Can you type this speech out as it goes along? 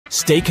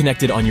Stay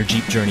connected on your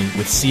Jeep journey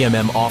with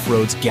CMM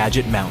Offroad's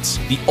Gadget Mounts,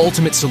 the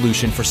ultimate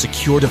solution for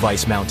secure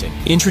device mounting.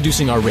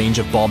 Introducing our range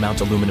of ball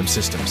mount aluminum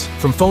systems.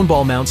 From phone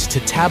ball mounts to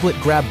tablet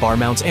grab bar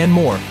mounts and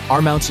more,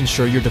 our mounts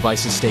ensure your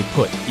devices stay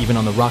put, even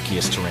on the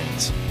rockiest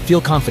terrains. Feel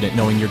confident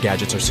knowing your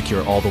gadgets are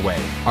secure all the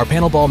way. Our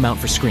panel ball mount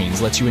for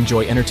screens lets you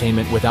enjoy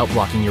entertainment without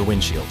blocking your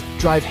windshield.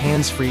 Drive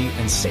hands-free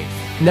and safe,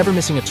 never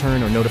missing a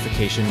turn or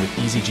notification with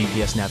easy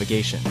GPS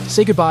navigation.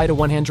 Say goodbye to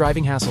one-hand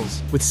driving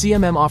hassles. With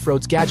CMM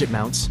Offroad's Gadget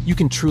Mounts, you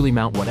can truly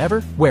mount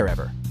whatever,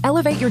 wherever.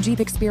 Elevate your Jeep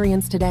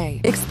experience today.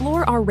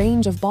 Explore our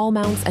range of ball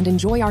mounts and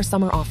enjoy our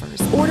summer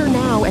offers. Order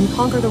now and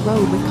conquer the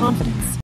road with confidence.